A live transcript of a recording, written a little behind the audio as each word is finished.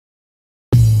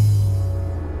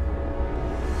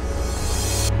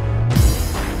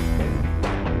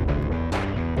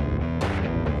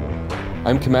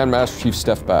I'm Command Master Chief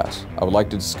Steph Bass. I would like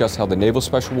to discuss how the Naval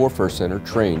Special Warfare Center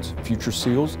trains future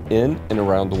SEALs in and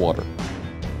around the water.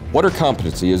 Water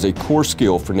competency is a core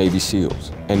skill for Navy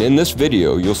SEALs, and in this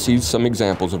video you'll see some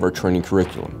examples of our training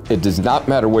curriculum. It does not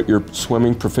matter what your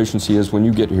swimming proficiency is when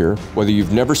you get here, whether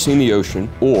you've never seen the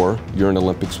ocean or you're an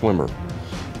Olympic swimmer.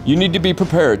 You need to be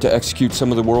prepared to execute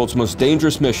some of the world's most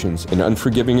dangerous missions in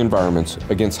unforgiving environments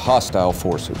against hostile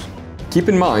forces. Keep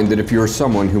in mind that if you are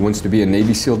someone who wants to be a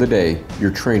Navy SEAL today,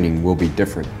 your training will be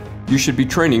different. You should be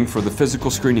training for the physical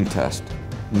screening test,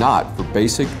 not for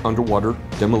basic underwater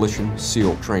demolition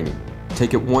SEAL training.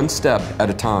 Take it one step at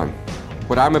a time.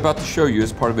 What I'm about to show you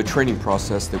is part of a training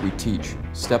process that we teach,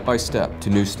 step by step, to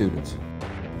new students.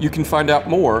 You can find out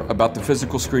more about the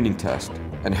physical screening test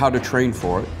and how to train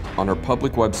for it on our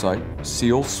public website,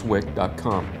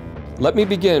 sealswic.com. Let me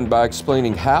begin by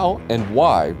explaining how and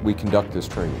why we conduct this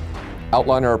training.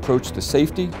 Outline our approach to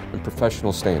safety and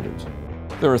professional standards.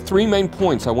 There are three main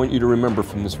points I want you to remember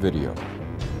from this video.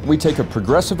 We take a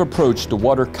progressive approach to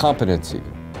water competency.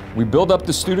 We build up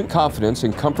the student confidence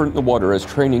and comfort in the water as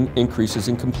training increases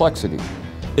in complexity.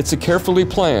 It's a carefully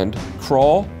planned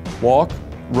crawl, walk,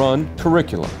 run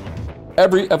curriculum.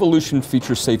 Every evolution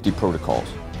features safety protocols,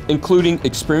 including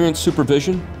experienced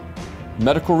supervision,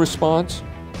 medical response,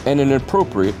 and an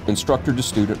appropriate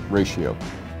instructor-to-student ratio.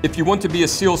 If you want to be a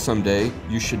SEAL someday,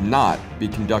 you should not be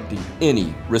conducting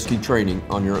any risky training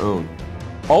on your own.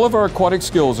 All of our aquatic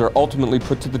skills are ultimately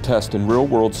put to the test in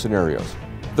real-world scenarios.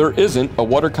 There isn't a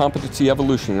water competency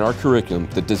evolution in our curriculum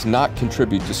that does not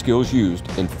contribute to skills used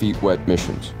in feet-wet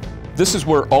missions. This is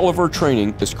where all of our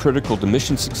training is critical to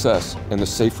mission success and the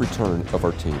safe return of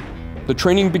our team. The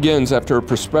training begins after a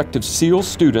prospective SEAL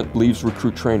student leaves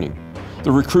recruit training.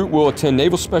 The recruit will attend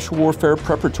Naval Special Warfare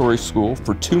Preparatory School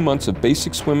for 2 months of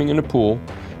basic swimming in a pool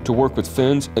to work with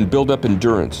fins and build up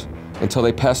endurance until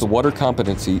they pass the water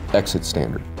competency exit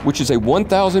standard, which is a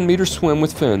 1,000-meter swim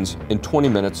with fins in 20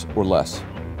 minutes or less.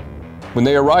 When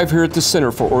they arrive here at the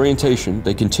center for orientation,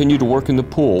 they continue to work in the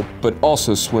pool, but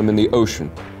also swim in the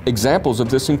ocean. Examples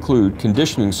of this include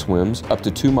conditioning swims up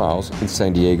to 2 miles in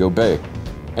San Diego Bay,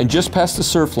 and just past the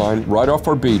surf line right off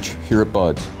our beach here at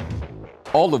Buds.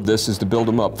 All of this is to build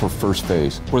them up for first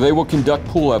phase, where they will conduct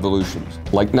pool evolutions,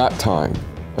 like knot tying,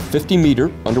 a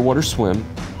 50-meter underwater swim,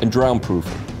 and drown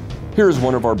proofing. Here is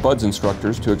one of our Buds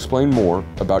instructors to explain more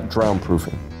about drown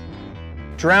proofing.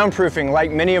 Drown proofing,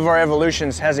 like many of our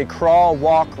evolutions, has a crawl,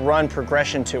 walk, run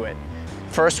progression to it.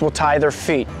 First, we'll tie their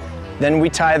feet. Then we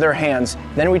tie their hands.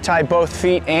 Then we tie both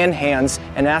feet and hands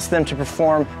and ask them to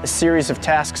perform a series of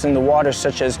tasks in the water,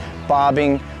 such as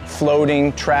bobbing,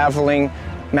 floating, traveling,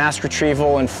 mask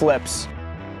retrieval, and flips.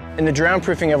 In the drown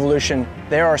proofing evolution,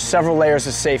 there are several layers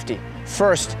of safety.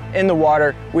 First, in the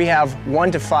water, we have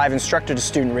 1 to 5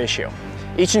 instructor-to-student ratio.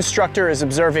 Each instructor is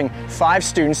observing 5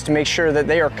 students to make sure that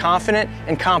they are confident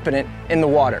and competent in the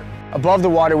water. Above the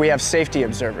water, we have safety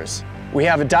observers. We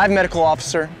have a dive medical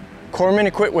officer, corpsmen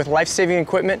equipped with life-saving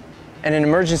equipment, and an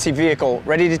emergency vehicle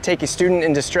ready to take a student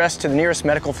in distress to the nearest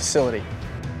medical facility.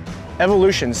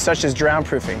 Evolutions, such as drown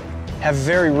proofing, have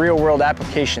very real-world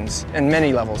applications in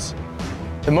many levels.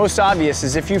 The most obvious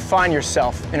is if you find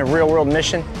yourself in a real-world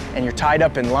mission and you're tied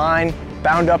up in line,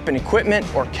 bound up in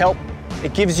equipment or kelp,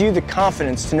 it gives you the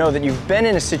confidence to know that you've been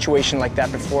in a situation like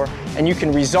that before and you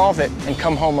can resolve it and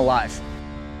come home alive.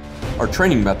 Our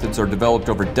training methods are developed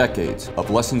over decades of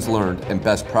lessons learned and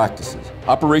best practices.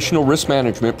 Operational risk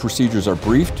management procedures are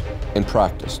briefed and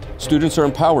practiced. Students are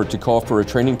empowered to call for a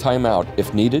training timeout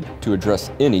if needed to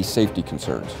address any safety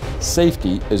concerns.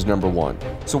 Safety is number one.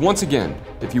 So once again,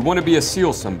 if you want to be a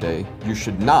SEAL someday, you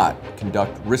should not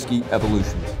conduct risky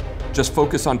evolutions. Just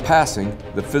focus on passing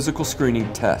the physical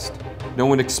screening test. No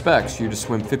one expects you to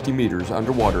swim 50 meters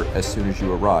underwater as soon as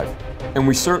you arrive. And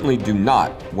we certainly do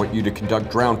not want you to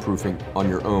conduct drown proofing on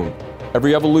your own.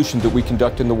 Every evolution that we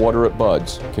conduct in the water at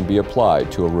Buds can be applied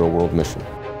to a real-world mission.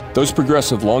 Those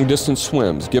progressive long-distance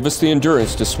swims give us the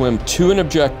endurance to swim to an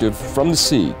objective from the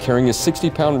sea, carrying a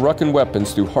 60-pound ruck and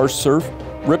weapons through harsh surf,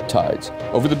 riptides,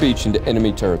 over the beach into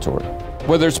enemy territory.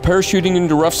 Whether it's parachuting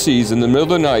into rough seas in the middle of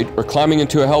the night or climbing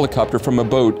into a helicopter from a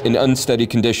boat in unsteady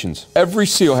conditions, every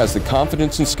SEAL has the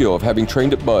confidence and skill of having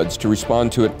trained at Buds to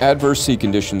respond to adverse sea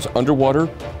conditions underwater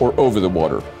or over the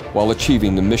water while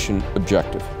achieving the mission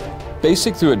objective.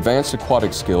 Basic through advanced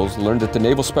aquatic skills learned at the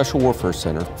Naval Special Warfare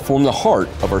Center form the heart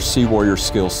of our Sea Warrior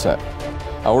skill set.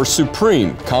 Our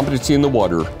supreme competency in the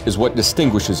water is what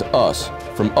distinguishes us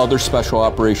from other special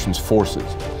operations forces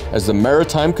as the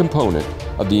maritime component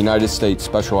of the United States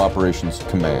Special Operations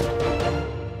Command.